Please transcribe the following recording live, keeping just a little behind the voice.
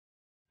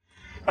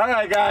All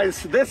right,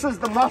 guys, this is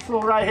the muscle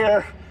right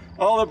here,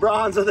 all the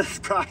bronze of this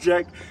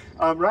project.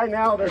 Right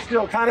now, they're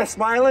still kind of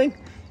smiling.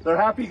 They're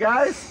happy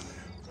guys,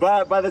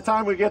 but by the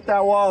time we get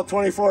that wall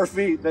 24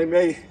 feet, they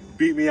may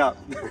beat me up.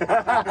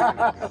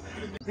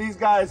 These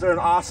guys are an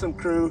awesome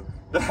crew.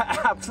 They're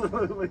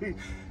absolutely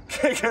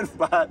kicking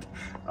butt.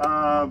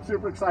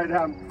 Super excited to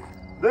have them.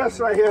 This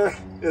right here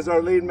is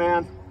our lead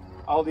man.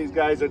 All these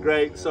guys are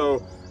great,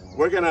 so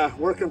we're gonna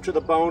work them to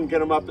the bone, get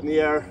them up in the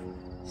air,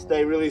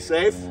 stay really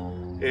safe,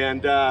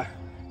 and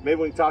maybe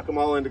we can talk them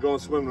all into going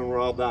swimming when we're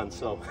all done.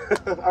 So,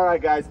 all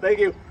right, guys, thank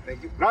you.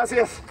 Thank you.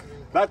 Gracias.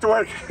 Back to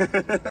work.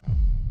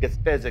 It's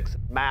physics,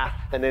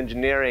 math, and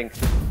engineering.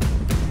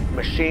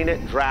 Machine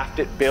it, draft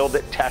it, build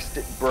it, test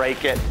it,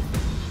 break it.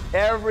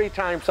 Every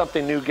time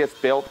something new gets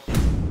built,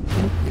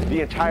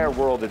 the entire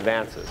world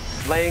advances.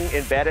 Laying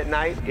in bed at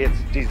night, it's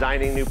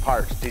designing new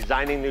parts,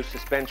 designing new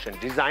suspension,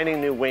 designing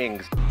new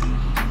wings.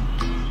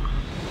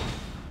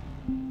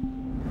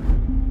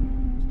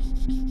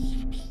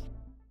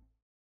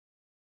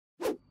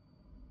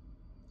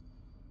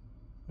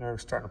 We're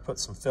starting to put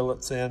some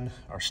fillets in,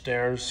 our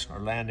stairs, our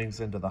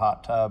landings into the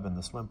hot tub and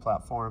the swim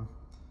platform.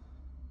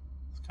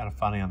 It's kind of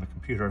funny on the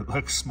computer, it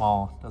looks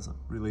small. It doesn't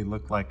really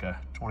look like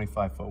a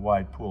 25-foot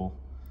wide pool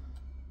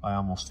by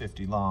almost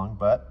 50 long,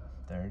 but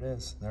there it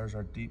is. There's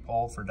our deep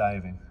hole for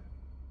diving.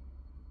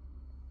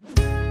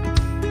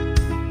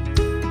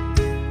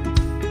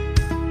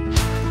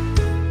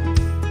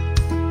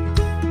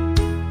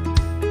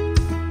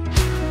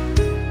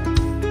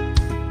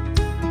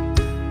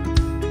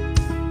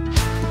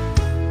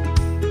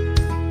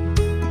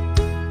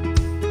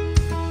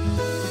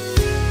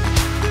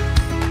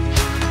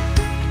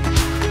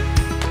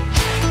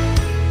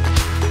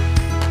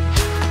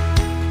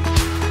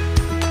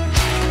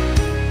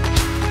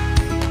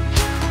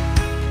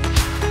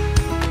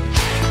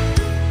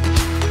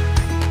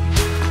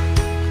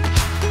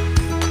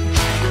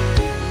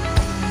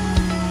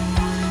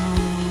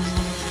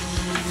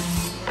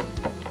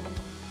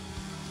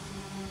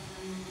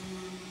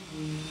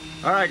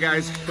 All right,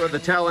 guys, for the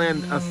tail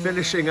end of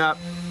finishing up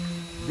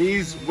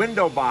these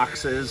window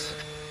boxes,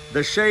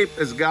 the shape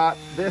has got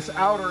this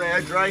outer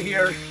edge right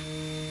here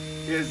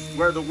is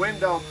where the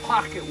window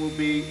pocket will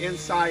be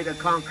inside a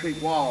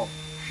concrete wall.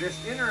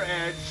 This inner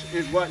edge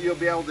is what you'll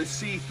be able to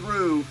see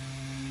through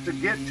to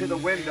get to the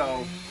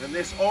window, and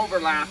this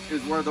overlap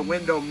is where the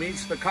window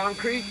meets the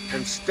concrete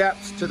and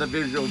steps to the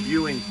visual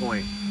viewing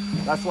point.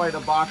 That's why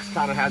the box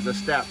kind of has a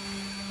step.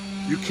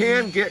 You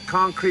can get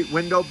concrete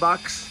window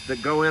bucks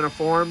that go in a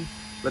form,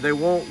 but they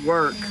won't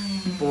work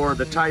for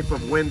the type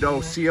of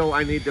window seal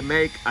I need to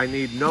make. I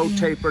need no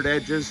tapered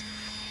edges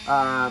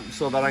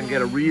so that I can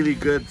get a really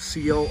good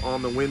seal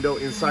on the window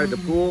inside the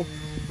pool.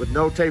 With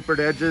no tapered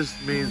edges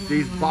means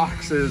these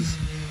boxes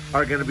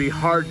are gonna be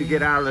hard to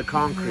get out of the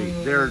concrete.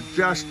 They're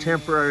just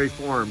temporary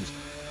forms.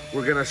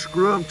 We're gonna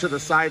screw them to the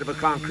side of a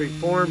concrete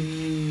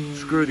form,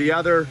 screw the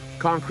other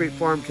concrete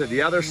form to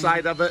the other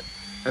side of it,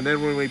 and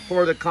then when we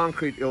pour the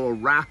concrete, it will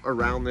wrap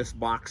around this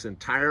box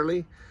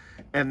entirely.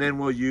 And then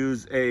we'll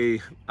use a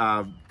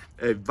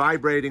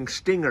vibrating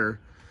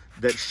stinger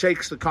that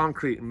shakes the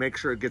concrete and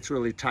makes sure it gets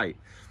really tight.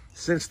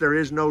 Since there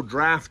is no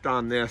draft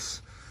on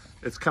this,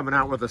 it's coming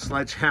out with a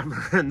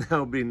sledgehammer and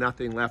there'll be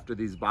nothing left of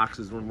these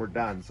boxes when we're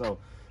done. So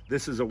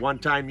this is a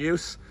one-time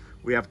use.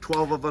 We have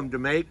 12 of them to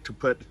make to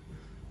put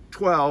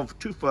 12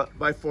 2-foot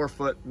by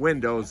 4-foot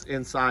windows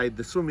inside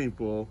the swimming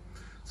pool,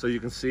 so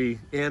you can see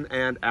in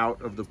and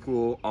out of the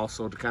pool,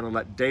 also to kind of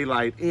let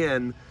daylight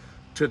in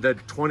to the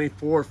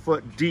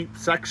 24-foot deep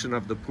section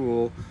of the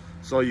pool,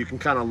 so you can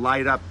kind of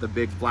light up the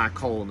big black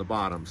hole in the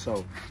bottom.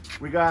 So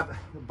we got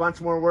a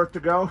bunch more work to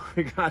go.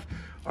 We got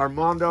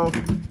Armando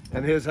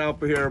and his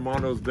helper here.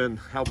 Armando's been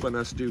helping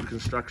us do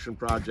construction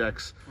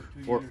projects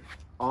for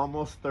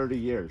almost 30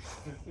 years.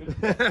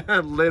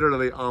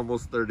 Literally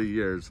almost 30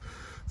 years.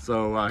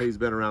 So he's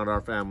been around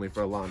our family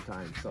for a long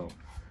time. So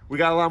we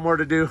got a lot more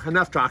to do.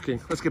 Enough talking.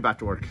 Let's get back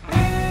to work.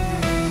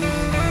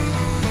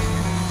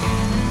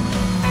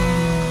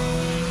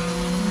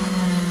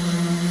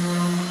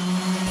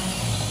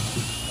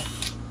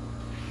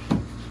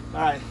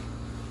 All right,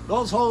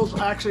 those holes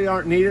actually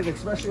aren't needed,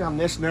 especially on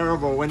this narrow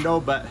of a window,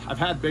 but I've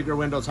had bigger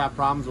windows have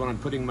problems when I'm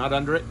putting mud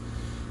under it.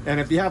 And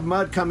if you have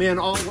mud come in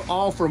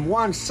all from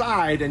one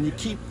side and you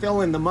keep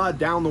filling the mud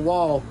down the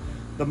wall,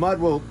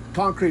 the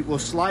concrete will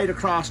slide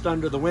across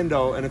under the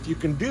window. And if you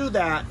can do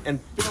that and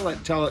fill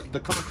it till the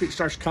concrete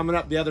starts coming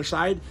up the other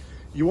side,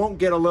 you won't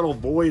get a little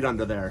void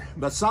under there.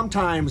 But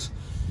sometimes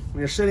when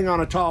you're sitting on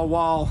a tall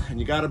wall and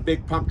you got a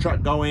big pump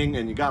truck going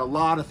and you got a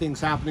lot of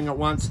things happening at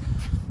once,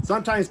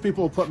 sometimes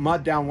people will put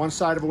mud down one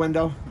side of a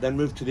window, then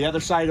move to the other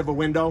side of a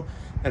window,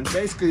 and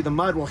basically the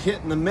mud will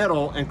hit in the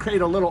middle and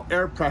create a little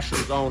air pressure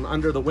zone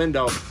under the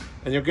window,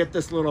 and you'll get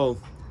this little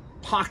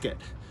pocket.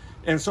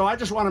 And so I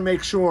just want to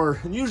make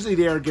sure, and usually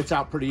the air gets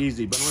out pretty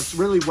easy, but when it's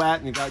really wet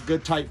and you got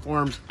good tight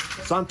forms,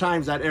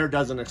 sometimes that air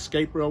doesn't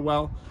escape real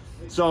well.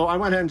 So I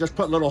went ahead and just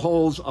put little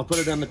holes. I'll put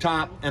it on the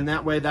top, and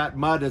that way that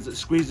mud, as it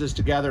squeezes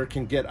together,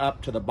 can get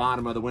up to the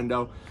bottom of the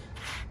window.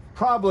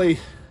 Probably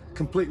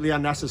completely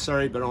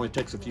unnecessary, but it only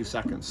takes a few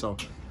seconds. So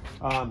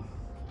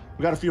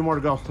we got a few more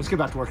to go. Let's get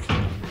back to work.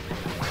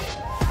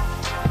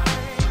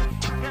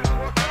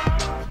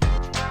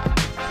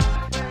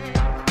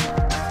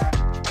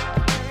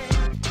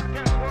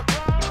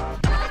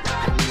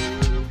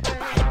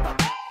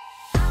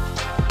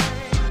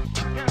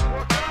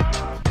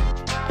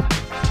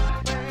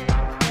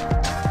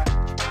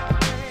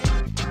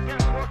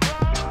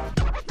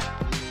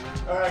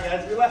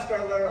 We left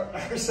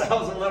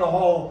ourselves a little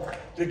hole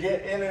to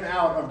get in and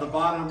out of the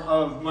bottom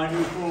of my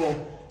new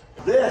pool.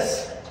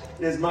 This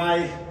is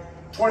my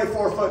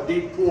 24-foot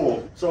deep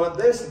pool. So at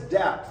this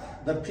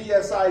depth, the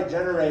PSI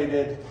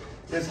generated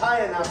is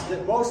high enough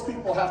that most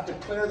people have to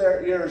clear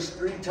their ears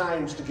 3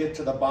 times to get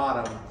to the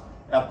bottom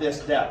at this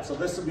depth. So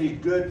this will be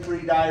good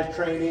free dive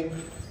training,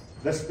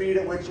 the speed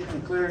at which you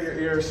can clear your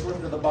ears,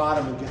 swim to the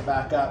bottom and get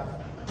back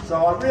up.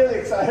 So I'm really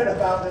excited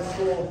about this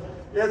pool.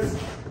 It's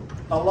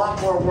a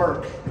lot more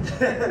work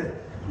than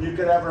you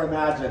could ever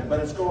imagine, but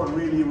it's going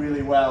really,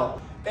 really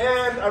well.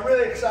 And I'm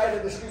really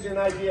excited. This gives you an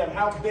idea of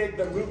how big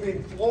the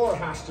moving floor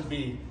has to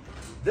be.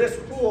 This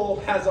pool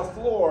has a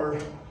floor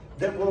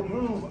that will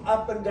move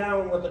up and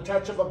down with the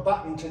touch of a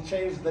button to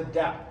change the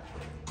depth.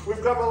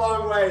 We've come a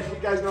long way.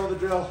 You guys know the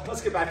drill.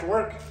 Let's get back to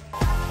work.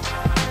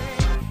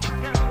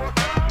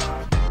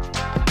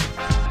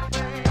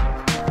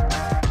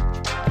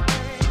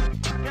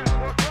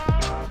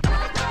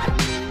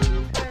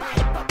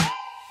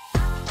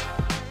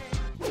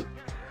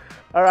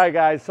 All right,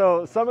 guys,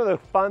 so some of the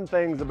fun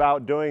things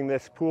about doing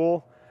this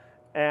pool,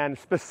 and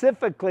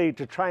specifically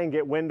to try and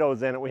get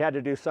windows in it, we had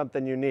to do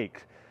something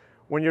unique.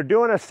 When you're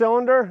doing a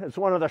cylinder, it's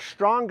one of the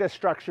strongest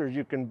structures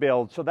you can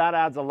build, so that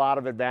adds a lot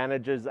of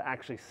advantages,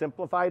 actually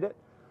simplified it.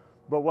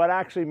 But what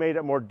actually made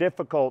it more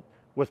difficult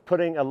was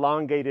putting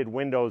elongated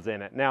windows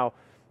in it. Now,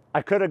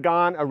 I could have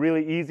gone a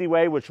really easy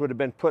way, which would have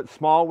been put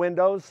small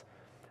windows,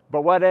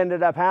 but what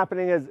ended up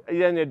happening is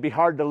then it'd be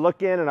hard to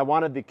look in, and I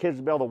wanted the kids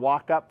to be able to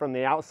walk up from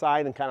the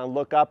outside and kind of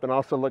look up and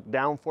also look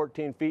down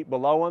 14 feet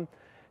below them.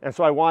 And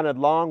so I wanted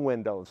long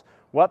windows.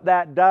 What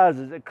that does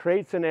is it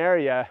creates an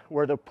area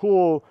where the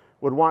pool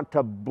would want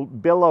to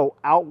billow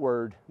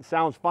outward. It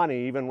sounds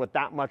funny even with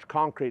that much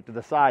concrete to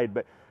the side,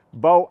 but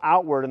bow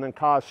outward and then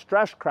cause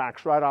stress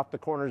cracks right off the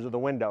corners of the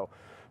window.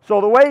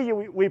 So the way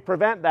we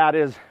prevent that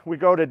is we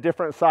go to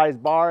different size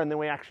bar, and then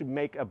we actually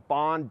make a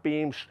bond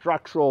beam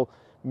structural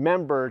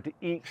member to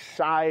each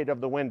side of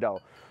the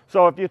window.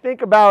 So if you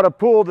think about a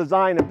pool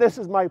design, if this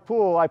is my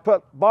pool, I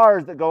put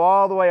bars that go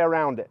all the way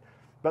around it.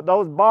 But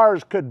those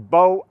bars could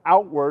bow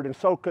outward, and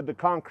so could the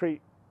concrete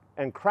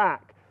and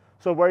crack.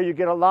 So where you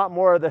get a lot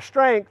more of the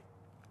strength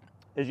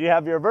is you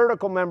have your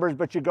vertical members,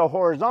 but you go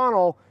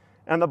horizontal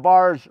and the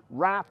bars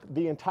wrap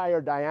the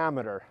entire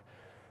diameter.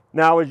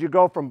 Now, as you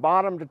go from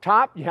bottom to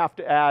top, you have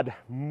to add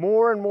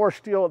more and more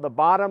steel at the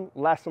bottom,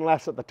 less and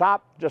less at the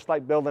top, just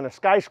like building a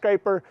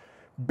skyscraper.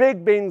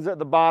 Big beams at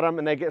the bottom,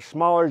 and they get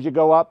smaller as you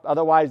go up.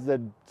 Otherwise,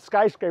 the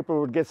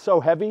skyscraper would get so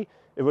heavy,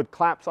 it would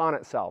collapse on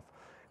itself.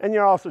 And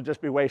you'll also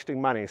just be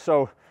wasting money.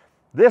 So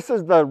this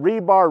is the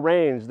rebar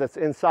range that's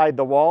inside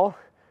the wall.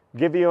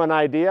 Give you an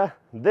idea,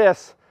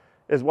 this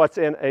is what's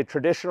in a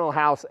traditional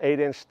house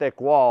 8-inch thick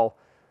wall.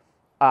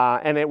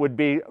 And it would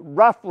be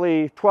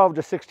roughly 12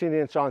 to 16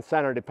 inch on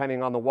center,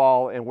 depending on the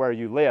wall and where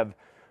you live.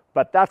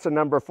 But that's a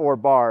number 4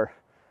 bar.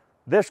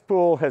 This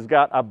pool has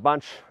got a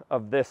bunch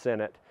of this in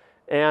it,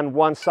 and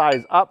one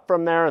size up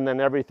from there, and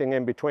then everything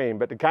in between,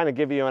 but to kind of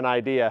give you an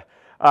idea.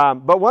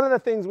 But one of the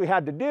things we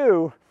had to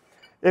do,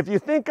 if you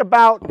think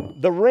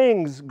about the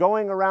rings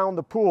going around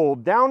the pool,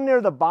 down near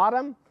the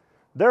bottom,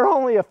 they're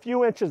only a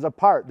few inches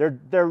apart.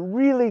 They're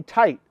really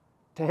tight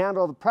to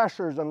handle the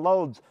pressures and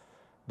loads.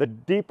 The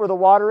deeper the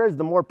water is,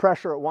 the more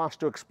pressure it wants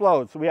to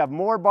explode. So we have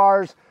more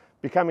bars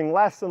becoming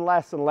less and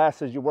less and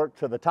less as you work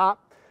to the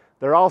top.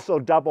 They're also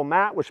double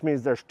mat, which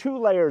means there's 2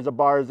 layers of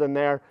bars in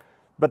there.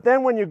 But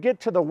then when you get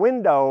to the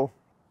window,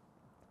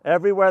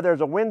 everywhere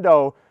there's a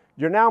window,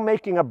 you're now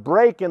making a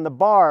break in the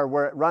bar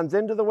where it runs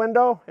into the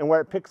window and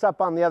where it picks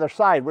up on the other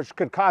side, which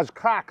could cause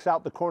cracks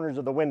out the corners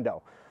of the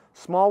window.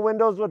 Small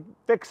windows would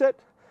fix it.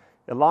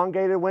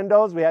 Elongated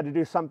windows, we had to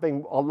do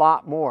something a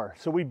lot more.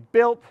 So we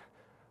built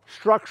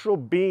structural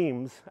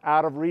beams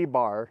out of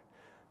rebar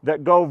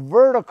that go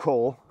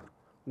vertical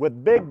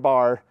with big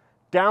bar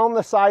down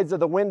the sides of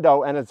the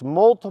window, and it's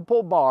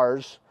multiple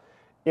bars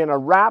in a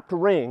wrapped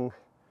ring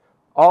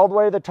all the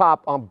way to the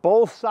top on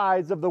both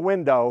sides of the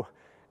window,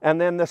 and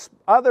then this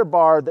other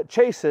bar that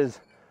chases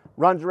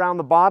runs around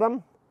the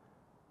bottom,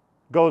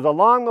 goes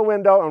along the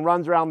window, and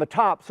runs around the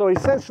top. So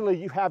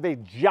essentially you have a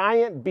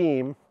giant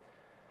beam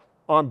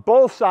on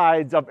both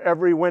sides of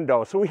every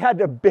window. So we had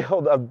to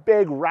build a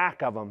big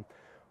rack of them,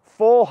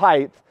 full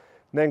height,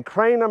 then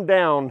crane them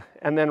down,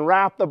 and then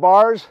wrap the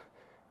bars,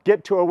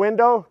 get to a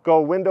window,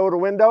 go window to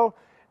window,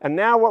 and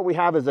now what we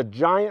have is a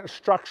giant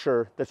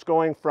structure that's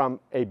going from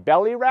a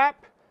belly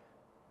wrap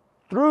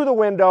through the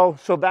window,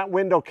 so that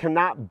window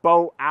cannot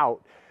bow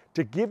out.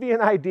 To give you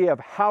an idea of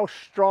how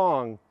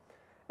strong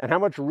and how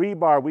much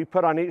rebar we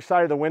put on each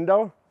side of the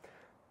window,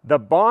 the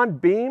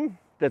bond beam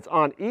that's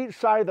on each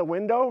side of the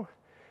window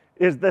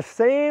is the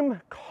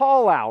same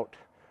call out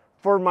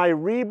for my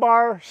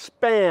rebar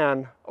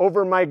span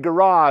over my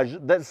garage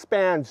that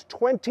spans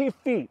 20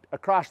 feet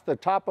across the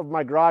top of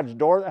my garage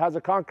door that has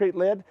a concrete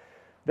lid,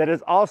 that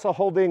is also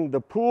holding the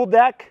pool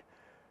deck,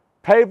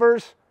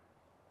 pavers,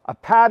 a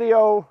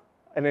patio,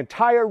 an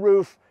entire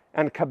roof,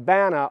 and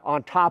cabana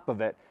on top of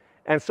it.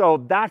 And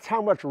so that's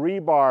how much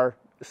rebar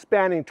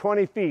spanning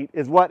 20 feet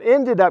is what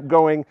ended up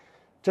going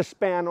to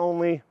span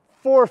only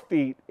 4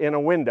 feet in a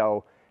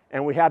window.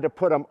 And we had to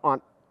put them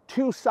on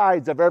 2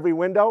 sides of every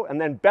window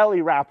and then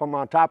belly wrap them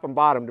on top and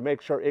bottom to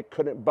make sure it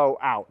couldn't bow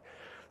out.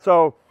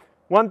 So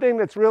one thing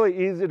that's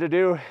really easy to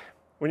do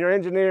when you're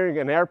engineering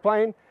an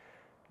airplane,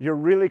 you're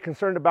really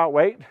concerned about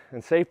weight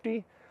and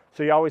safety.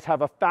 So you always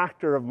have a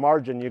factor of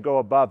margin you go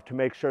above to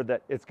make sure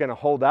that it's going to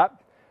hold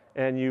up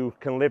and you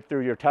can live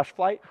through your test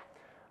flight.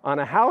 On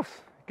a house,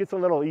 it gets a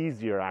little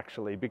easier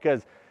actually,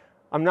 because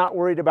I'm not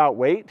worried about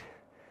weight.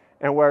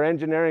 And where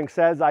engineering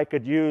says I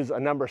could use a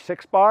number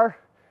 6 bar,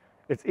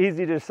 it's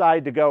easy to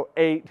decide to go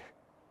 8,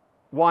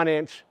 1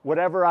 inch,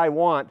 whatever I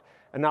want,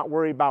 and not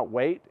worry about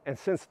weight. And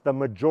since the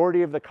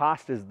majority of the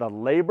cost is the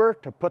labor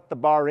to put the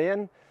bar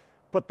in,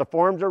 put the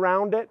forms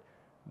around it,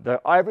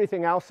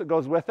 everything else that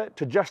goes with it,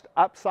 to just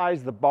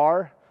upsize the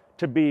bar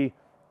to be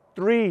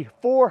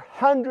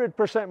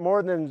 300-400%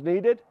 more than is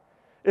needed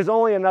is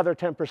only another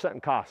 10% in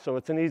cost. So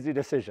it's an easy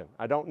decision.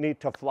 I don't need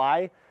to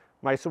fly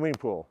my swimming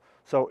pool.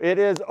 So it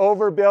is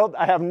overbuilt.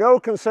 I have no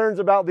concerns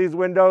about these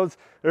windows.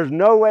 There's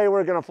no way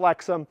we're going to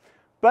flex them.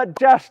 But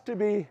just to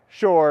be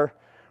sure,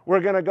 we're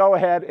going to go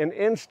ahead and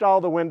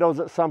install the windows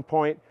at some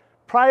point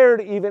prior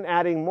to even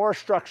adding more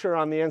structure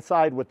on the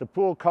inside with the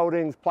pool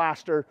coatings,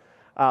 plaster,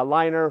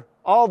 liner.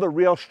 All the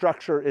real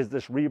structure is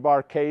this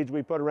rebar cage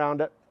we put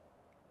around it.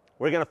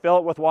 We're going to fill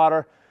it with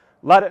water,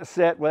 let it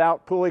sit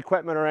without pool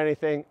equipment or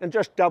anything, and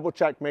just double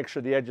check, make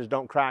sure the edges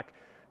don't crack.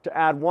 To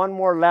add one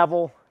more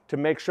level to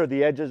make sure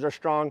the edges are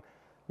strong,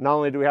 not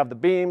only do we have the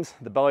beams,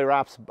 the belly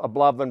wraps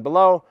above and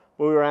below,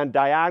 but we ran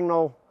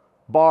diagonal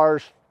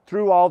bars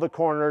through all the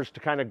corners to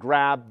kind of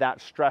grab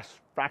that stress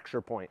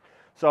fracture point.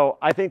 So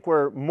I think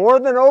we're more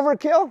than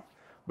overkill,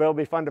 but it'll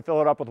be fun to fill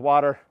it up with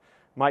water.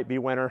 Might be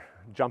winter,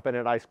 jump in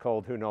it ice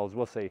cold, who knows,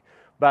 we'll see.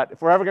 But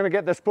if we're ever gonna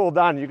get this pool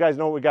done, you guys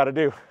know what we gotta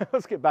do.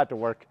 Let's get back to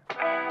work.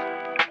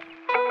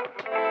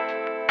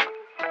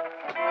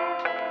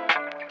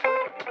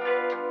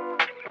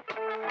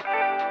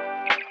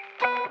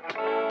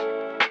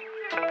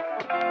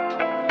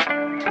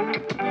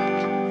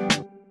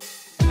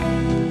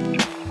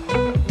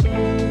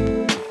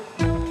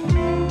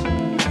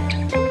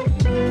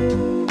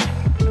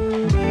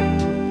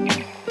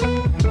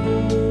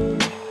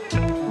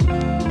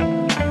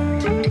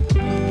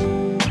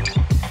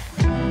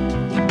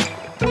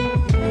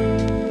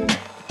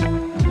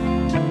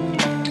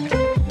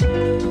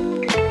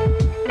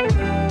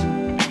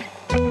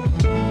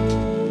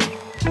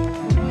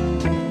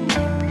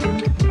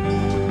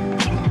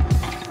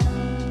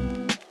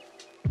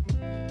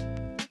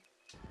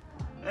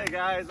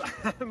 Guys,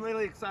 I'm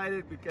really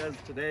excited because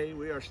today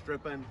we are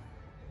stripping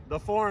the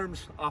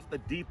forms off the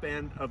deep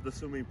end of the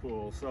swimming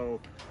pool. So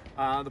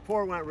the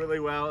pour went really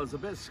well. It's a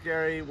bit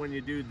scary when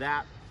you do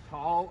that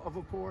tall of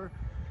a pour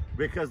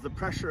because the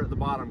pressure at the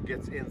bottom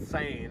gets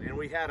insane, and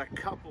we had a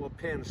couple of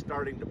pins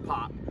starting to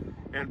pop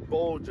and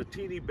bulge a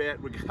teeny bit.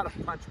 We got a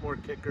bunch more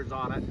kickers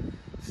on it,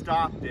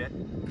 stopped it,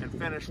 and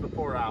finished the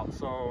pour out.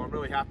 So I'm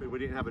really happy we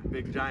didn't have a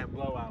big giant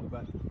blowout,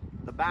 but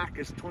the back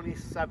is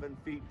 27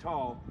 feet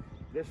tall.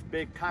 This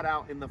big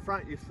cutout in the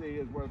front you see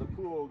is where the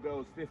pool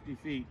goes 50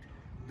 feet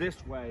this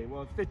way.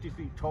 Well, it's 50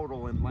 feet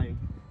total in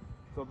length.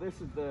 So this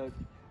is the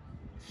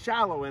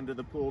shallow end of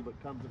the pool that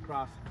comes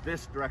across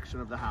this direction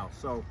of the house.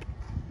 So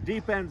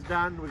deep end's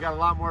done. We got a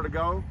lot more to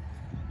go.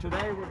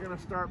 Today we're gonna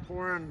start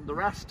pouring the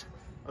rest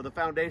of the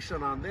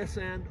foundation on this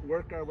end,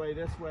 work our way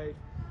this way.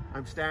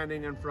 I'm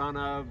standing in front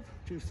of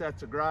 2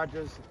 sets of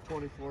garages, a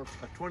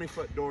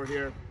 20-foot door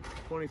here,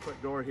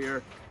 20-foot door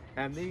here,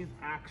 and these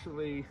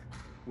actually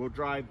will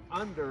drive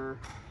under,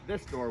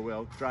 this door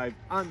will drive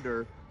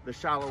under the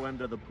shallow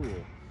end of the pool.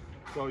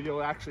 So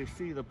you'll actually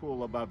see the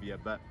pool above you.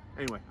 But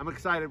anyway, I'm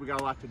excited. We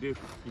got a lot to do.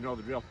 You know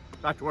the drill.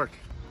 Back to work.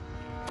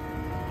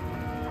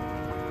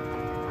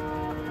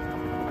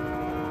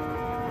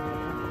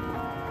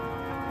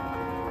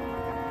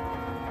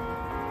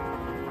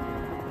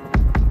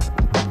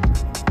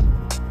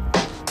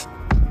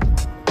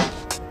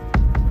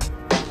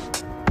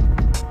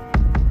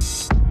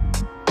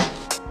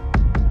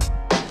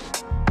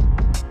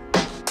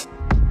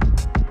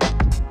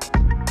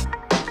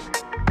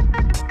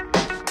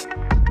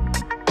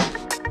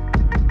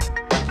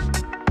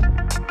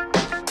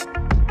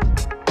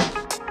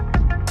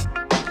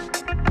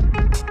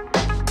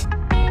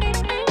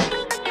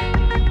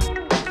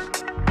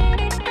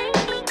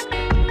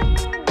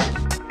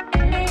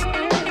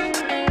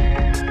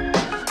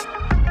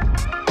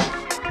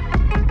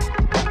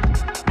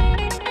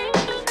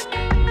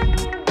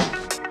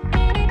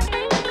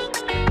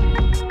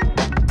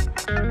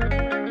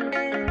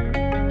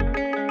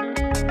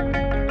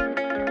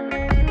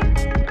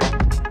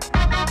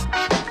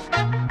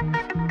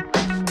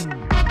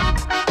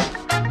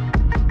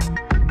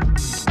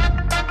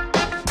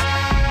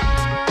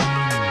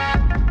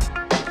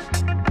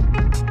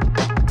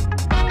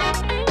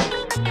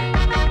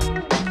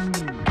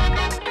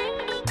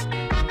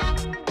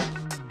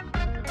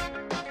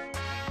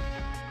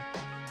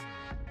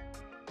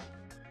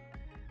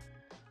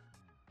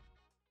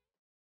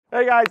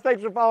 Hey guys,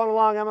 thanks for following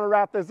along. I'm gonna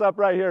wrap this up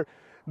right here.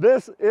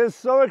 This is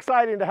so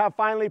exciting to have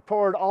finally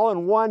poured all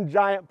in one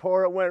giant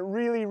pour. It went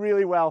really,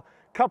 really well.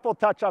 Couple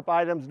touch-up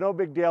items, no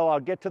big deal. I'll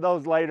get to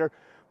those later.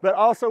 But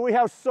also we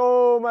have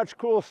so much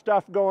cool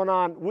stuff going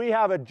on. We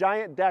have a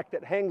giant deck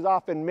that hangs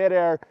off in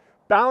midair,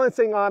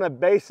 balancing on a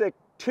basic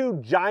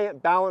 2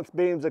 giant balance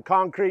beams of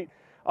concrete.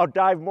 I'll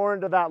dive more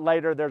into that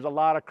later. There's a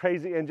lot of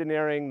crazy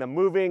engineering, the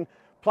moving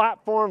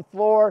platform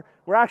floor.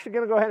 We're actually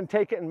gonna go ahead and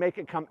take it and make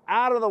it come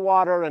out of the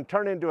water and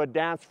turn into a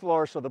dance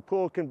floor so the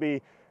pool can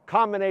be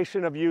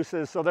combination of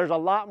uses. So there's a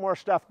lot more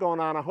stuff going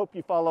on. I hope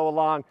you follow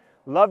along.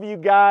 Love you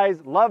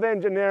guys, love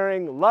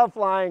engineering, love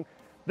flying.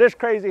 This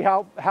crazy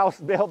house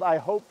build, I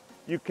hope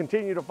you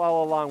continue to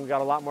follow along. We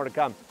got a lot more to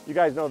come. You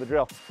guys know the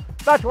drill.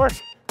 Back to work.